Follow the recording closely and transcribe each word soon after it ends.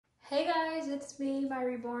Hey guys, it's me, Mya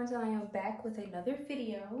Reborns, and I am back with another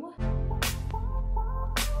video.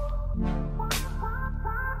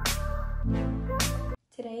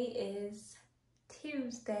 Today is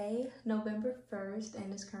Tuesday, November 1st,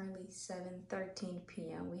 and it's currently 7:13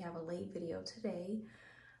 p.m. We have a late video today,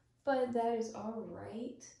 but that is all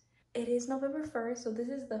right. It is November 1st, so this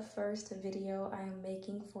is the first video I am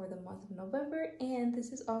making for the month of November, and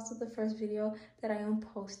this is also the first video that I am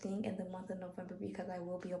posting in the month of November because I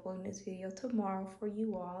will be uploading this video tomorrow for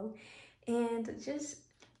you all. And just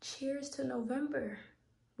cheers to November.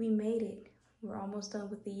 We made it. We're almost done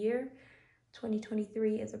with the year.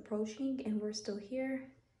 2023 is approaching and we're still here,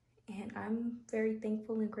 and I'm very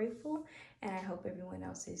thankful and grateful, and I hope everyone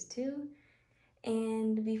else is too.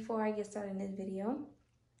 And before I get started in this video,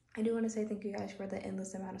 I do want to say thank you guys for the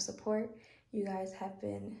endless amount of support. You guys have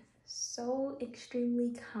been so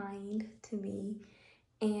extremely kind to me,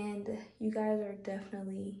 and you guys are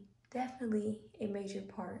definitely a major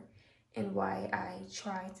part in why I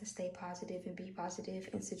try to stay positive and be positive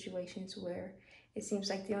in situations where it seems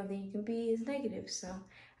like the only thing you can be is negative. So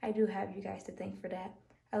I do have you guys to thank for that.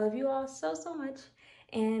 I love you all so much,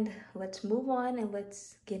 and let's move on and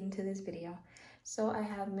let's get into this video. So I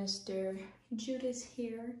have Mr. Judis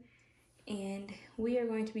here, and we are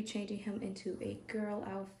going to be changing him into a girl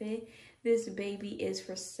outfit. This baby is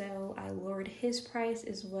for sale. I lowered his price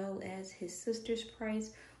as well as his sister's price,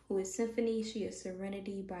 who is Symphony. She is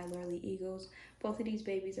Serenity by Lorelei Eagles. Both of these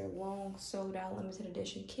babies are long sold out limited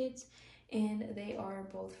edition kits, and they are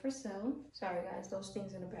both for sale. Sorry guys, those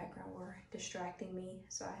things in the background were distracting me,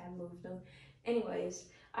 so I have moved them. Anyways,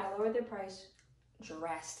 I lowered their price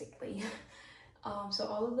drastically. So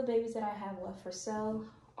all of the babies that I have left for sale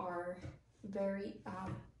are very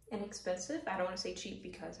inexpensive. I don't want to say cheap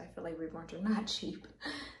because I feel like Reborns are not cheap,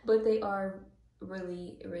 but they are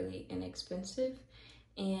really inexpensive.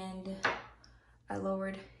 And I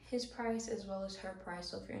lowered his price as well as her price,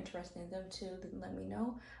 so if you're interested in them too, then let me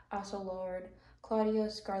know. I also lowered Claudia,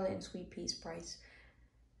 Scarlet, and Sweet Pea's price.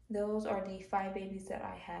 Those are the 5 babies that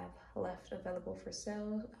I have left available for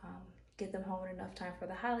sale. Get them home in enough time for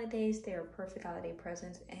the holidays. They are perfect holiday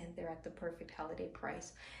presents, and they're at the perfect holiday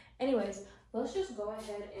price. Anyways, let's just go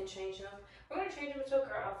ahead and change them. We're going to change them into a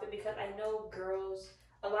girl outfit because I know girls,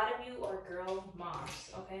 a lot of you are girl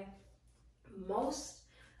moms, okay? Most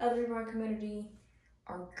of the Reborn community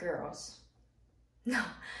are girls. No,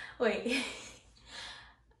 wait.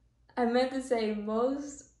 I meant to say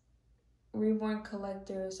most Reborn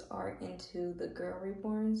collectors are into the girl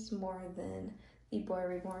Reborns more than the boy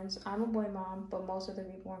Reborns. I'm a boy mom, but most of the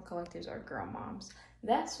Reborn collectors are girl moms.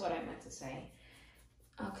 That's what I meant to say.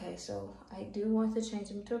 Okay, so I do want to change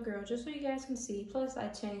him to a girl just so you guys can see. Plus, I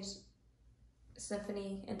changed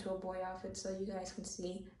Symphony into a boy outfit so you guys can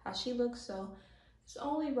see how she looks. So it's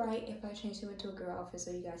only right if I change him into a girl outfit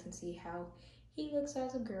so you guys can see how he looks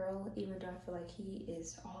as a girl, even though I feel like he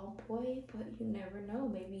is all boy, but you never know.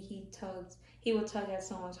 Maybe he will tug at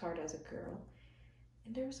someone's heart as a girl.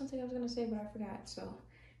 And there was something I was gonna say, but I forgot. So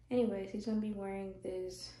anyways, he's gonna be wearing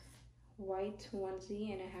this white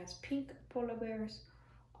onesie, and it has pink polar bears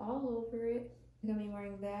all over it. He's gonna be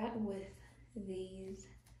wearing that with these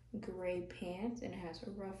gray pants, and it has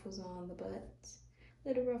ruffles on the butt,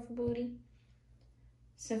 little ruffle booty.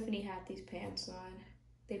 Symphony had these pants on.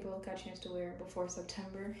 They both got a chance to wear it before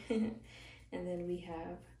September. And then we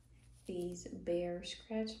have these bear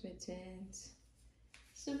scratch mittens.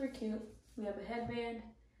 Super cute. We have a headband,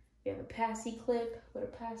 we have a passy clip with a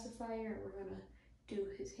pacifier, and we're gonna do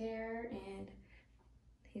his hair, and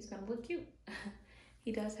he's gonna look cute.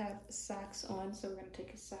 He does have socks on, so we're gonna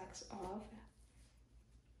take his socks off.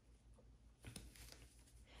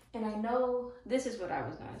 And I know, this is what I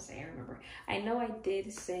was gonna say, I remember. I know I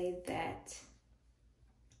did say that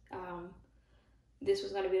this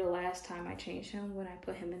was gonna be the last time I changed him when I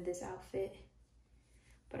put him in this outfit.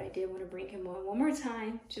 But I did want to bring him on one more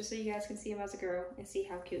time just so you guys can see him as a girl and see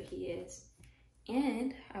how cute he is.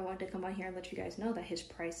 And I wanted to come on here and let you guys know that his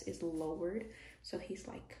price is lowered. So he's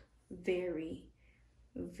like very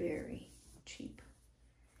cheap.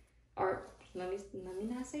 Or let me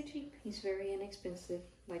not say cheap. He's very inexpensive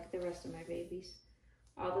like the rest of my babies.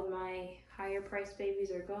 All of my higher priced babies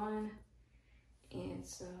are gone. And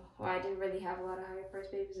so, well, I didn't really have a lot of higher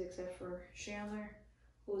priced babies except for Chandler,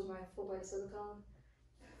 who was my full body silicone.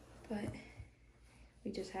 But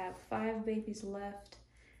we just have 5 babies left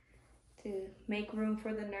to make room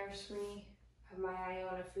for the nursery. I have my eye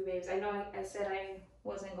on a few babies. I know I said I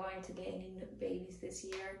wasn't going to get any new babies this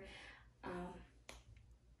year.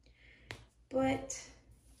 But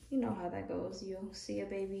you know how that goes. You'll see a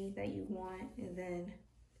baby that you want, and then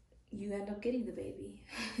you end up getting the baby.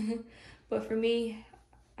 But for me,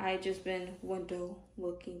 I just been window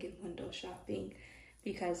looking and window shopping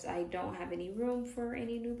because I don't have any room for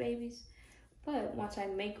any new babies. But once I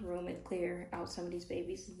make room and clear out some of these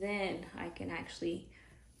babies, then I can actually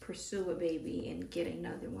pursue a baby and get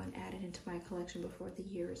another one added into my collection before the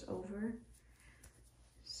year is over.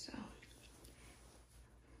 So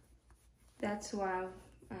that's why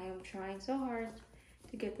I am trying so hard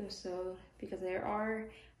to get them sold, because there are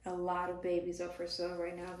a lot of babies up for sale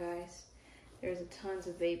right now, guys. There's tons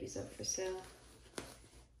of babies up for sale.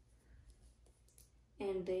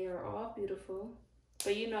 And they are all beautiful.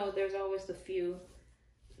 But you know, there's always the few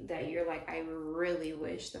that you're like, I really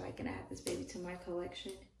wish that I can add this baby to my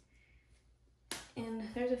collection. And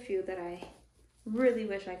there's a few that I really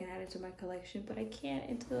wish I can add into my collection, but I can't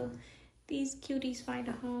until these cuties find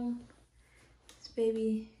a home. This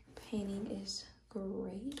baby painting is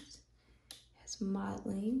great. It has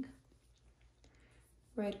modeling,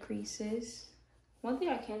 red creases. One thing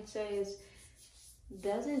I can say is,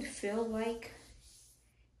 doesn't feel like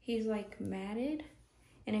he's like matted.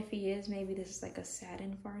 And if he is, maybe this is like a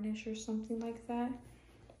satin varnish or something like that.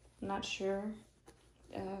 I'm not sure.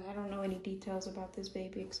 I don't know any details about this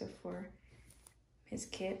baby except for his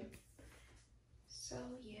kit. So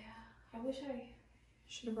yeah, I wish I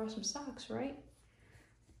should have brought some socks, right?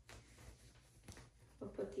 I'll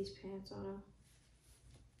put these pants on him.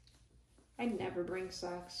 I never bring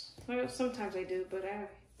socks. Well, sometimes I do, but I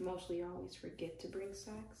mostly always forget to bring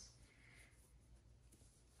socks.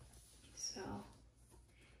 So,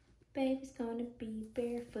 baby's gonna be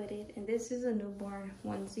barefooted. And this is a newborn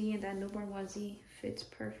onesie, and that newborn onesie fits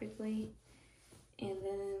perfectly. And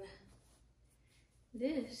then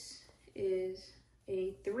this is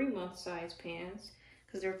a 3-month size pants,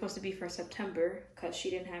 because they're supposed to be for September, because she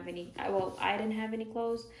didn't have any, well, I didn't have any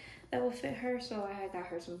clothes that would fit her, so I got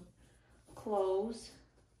her some clothes.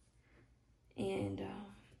 And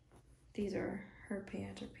these are her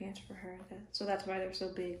pants, or pants for her. So that's why they're so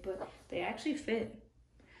big, but they actually fit.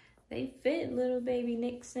 They fit, little baby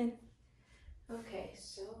Nixon. Okay,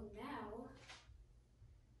 so now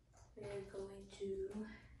we're going to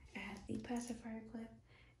add the pacifier clip,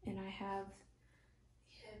 and I have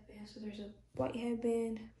headbands. So there's a white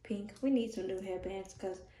headband, pink. We need some new headbands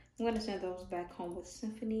because I'm gonna send those back home with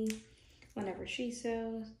Symphony whenever she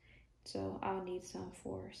sells. So I'll need some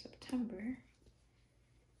for September.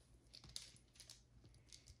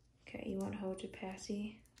 Okay, you want to hold your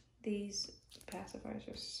passy. These pacifiers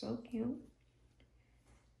are so cute.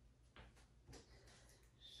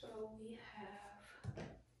 So we have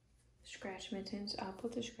scratch mittens. I'll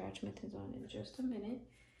put the scratch mittens on in just a minute.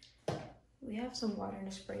 We have some water in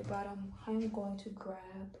a spray bottle. I'm going to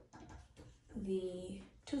grab the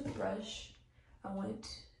toothbrush. I went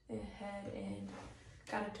ahead and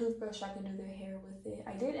got a toothbrush. I can do their hair with it.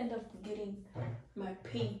 I did end up getting my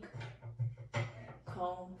pink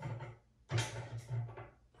comb.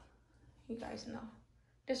 You guys know.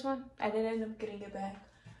 This one, I did end up getting it back,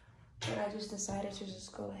 but I just decided to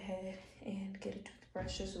just go ahead and get a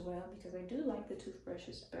toothbrush as well, because I do like the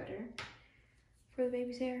toothbrushes better for the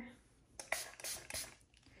baby's hair.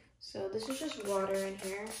 So this is just water in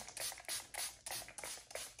here.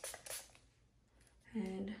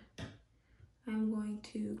 And I'm going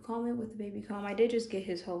to comb it with the baby comb. I did just get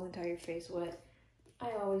his whole entire face wet.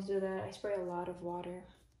 I always do that. I spray a lot of water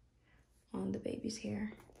on the baby's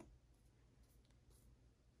hair.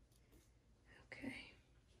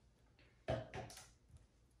 Okay.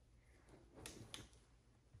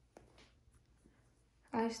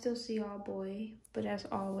 I still see all boy, but as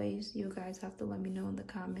always, you guys have to let me know in the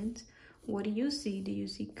comments. What do you see? Do you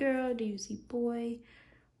see girl? Do you see boy?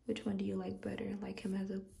 Which one do you like better? Like him as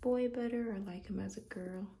a boy better, or like him as a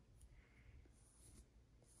girl?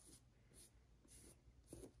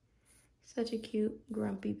 Such a cute,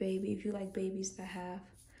 grumpy baby. If you like babies that have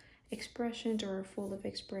expressions or are full of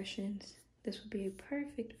expressions, this would be a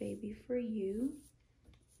perfect baby for you.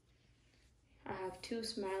 I have 2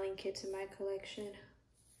 smiling kits in my collection.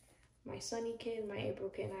 My Sunny kit and my April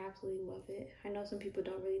kit, and I absolutely love it. I know some people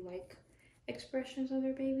don't really like expressions on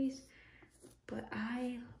their babies, but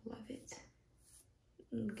I love it.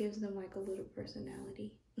 It gives them like a little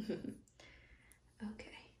personality. Okay.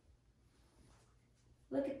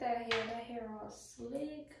 Look at that hair. That hair all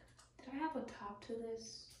slick. Did I have a top to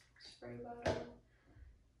this spray bottle?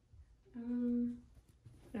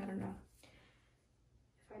 I don't know.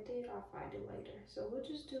 If I did, I'll find it later. So we'll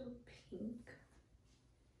just do pink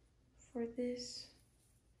for this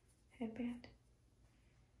headband.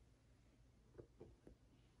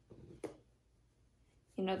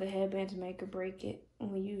 You know, the headbands make or break it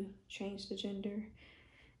when you change the gender.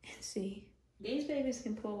 And see, these babies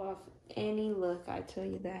can pull off any look, I tell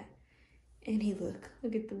you that. Any look.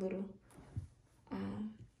 Look at the little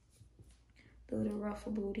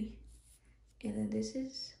ruffle booty. And then this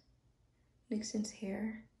is Nixon's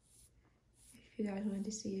hair. If you guys wanted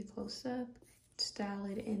to see it close up, style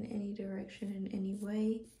it in any direction, in any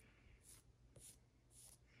way.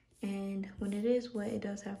 And when it is wet, it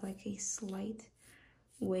does have like a slight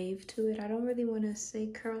wave to it. I don't really want to say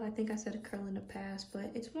curl. I think I said a curl in the past,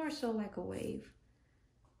 but it's more so like a wave.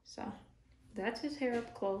 So that's his hair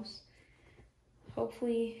up close.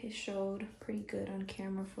 Hopefully it showed pretty good on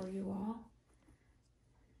camera for you all.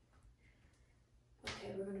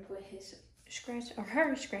 Okay, we're gonna put his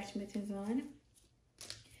her scratch mittens on.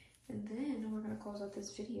 And then we're gonna close out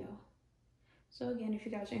this video. So again, if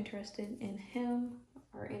you guys are interested in him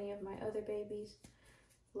or any of my other babies,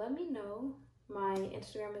 let me know. My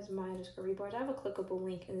Instagram is Mya_Reborns. I have a clickable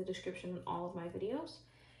link in the description on all of my videos.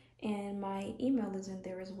 And my email is in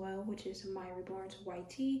there as well, which is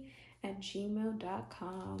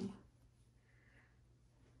myarebornsyt@gmail.com.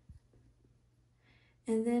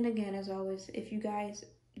 And then again, as always, if you guys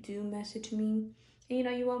do message me, and you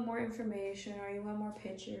know you want more information, or you want more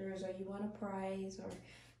pictures, or you want a prize, or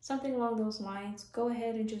something along those lines, go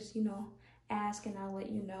ahead and just, you know, ask and I'll let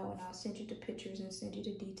you know, and I'll send you the pictures and send you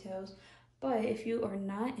the details. But if you are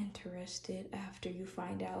not interested after you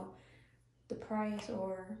find out the price,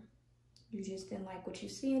 or you just didn't like what you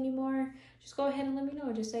see anymore, just go ahead and let me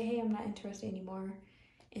know. Just say, hey, I'm not interested anymore.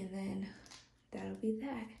 And then that'll be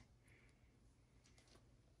that.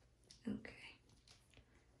 Okay.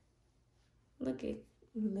 Look at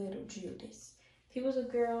little Judis. If he was a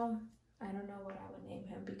girl, I don't know what I would name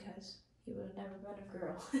him because he would have never been a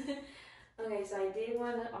girl. Okay, so I did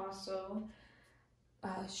want to also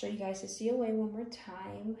show you guys the COA one more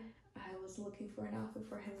time. I was looking for an outfit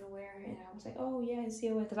for him to wear, and I was like, oh yeah, it's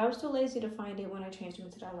COA, because I was too lazy to find it when I changed him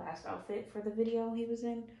into that last outfit for the video he was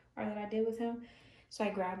in, or that I did with him. So I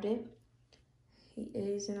grabbed it. He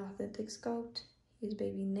is an authentic sculpt. He's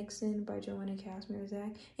baby Nixon by Joanna K.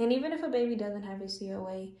 And even if a baby doesn't have a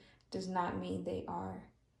COA, does not mean they are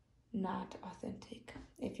not authentic,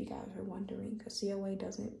 if you guys are wondering. A COA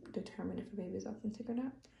doesn't determine if a baby is authentic or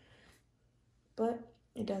not, but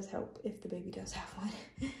it does help if the baby does have one.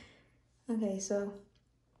 Okay, so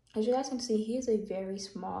as you guys can see, he is a very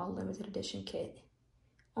small limited edition kit.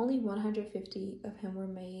 Only 150 of him were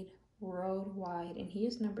made worldwide, and he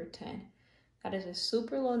is number 10. That is a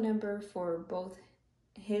super low number for both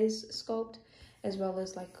his sculpt as well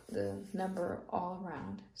as like the number all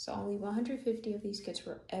around. So only 150 of these kits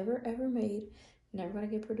were ever made, never gonna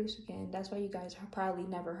get produced again. That's why you guys have probably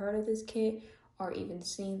never heard of this kit or even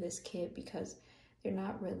seen this kit, because they're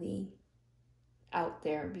not really out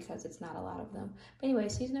there because it's not a lot of them. But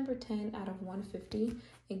anyways, he's number 10 out of 150.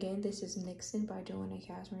 Again, this is Nixon by Joanna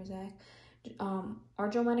K. Or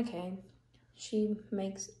Joanna K. She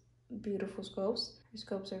makes beautiful sculpts. Her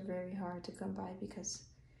sculpts are very hard to come by because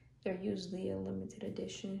they're usually a limited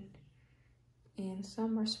edition, and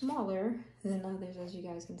some are smaller than others, as you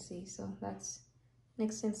guys can see. So that's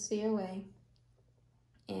Nixon's COA,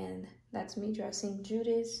 and that's me dressing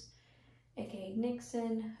Judis, aka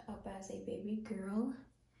Nixon, up as a baby girl.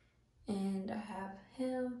 And I have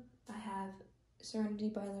him, I have Serenity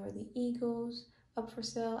by Laura the Eagles up for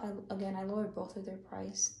sale. I lowered both of their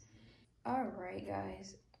price. All right,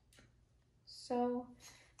 guys, so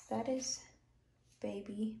that is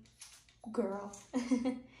baby girl.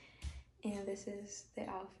 And this is the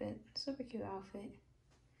outfit. Super cute outfit.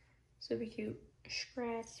 Super cute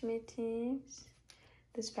scratch mittens.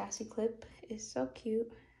 This Fassy clip is so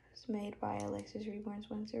cute. It's made by Alexis Reborns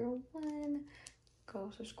 101.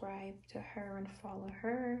 Go subscribe to her and follow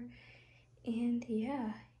her. And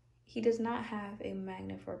yeah, he does not have a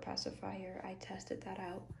magnet for a pacifier. I tested that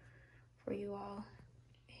out for you all.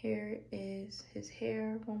 Here is his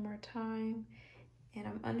hair one more time. And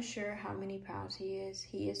I'm unsure how many pounds he is.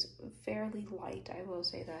 He is fairly light, I will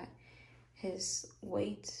say that. His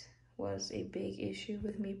weight was a big issue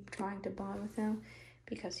with me trying to bond with him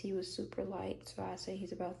because he was super light. So I say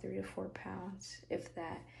he's about 3 to 4 pounds, if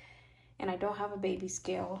that. And I don't have a baby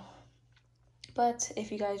scale. But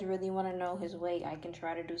if you guys really want to know his weight, I can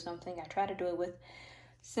try to do something. I try to do it with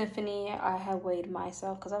Symphony. I have weighed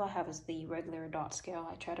myself because all I have is the regular adult scale.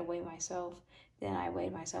 I try to weigh myself. Then I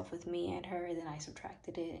weighed myself with me and her, then I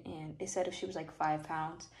subtracted it, and it said if she was like 5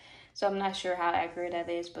 pounds. So I'm not sure how accurate that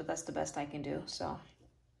is, but that's the best I can do. So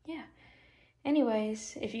yeah.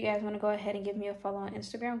 Anyways, if you guys want to go ahead and give me a follow on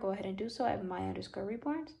Instagram, go ahead and do so at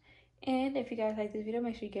Mya_Reborns. And if you guys like this video,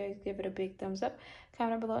 make sure you guys give it a big thumbs up.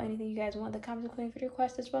 Comment below anything you guys want the comments queen for the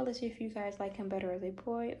request, as well as if you guys like him better as a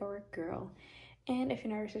boy or a girl. And if you're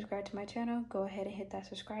not already subscribed to my channel, go ahead and hit that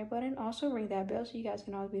subscribe button. Also ring that bell so you guys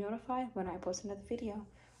can always be notified when I post another video.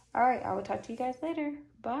 Alright, I will talk to you guys later.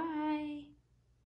 Bye!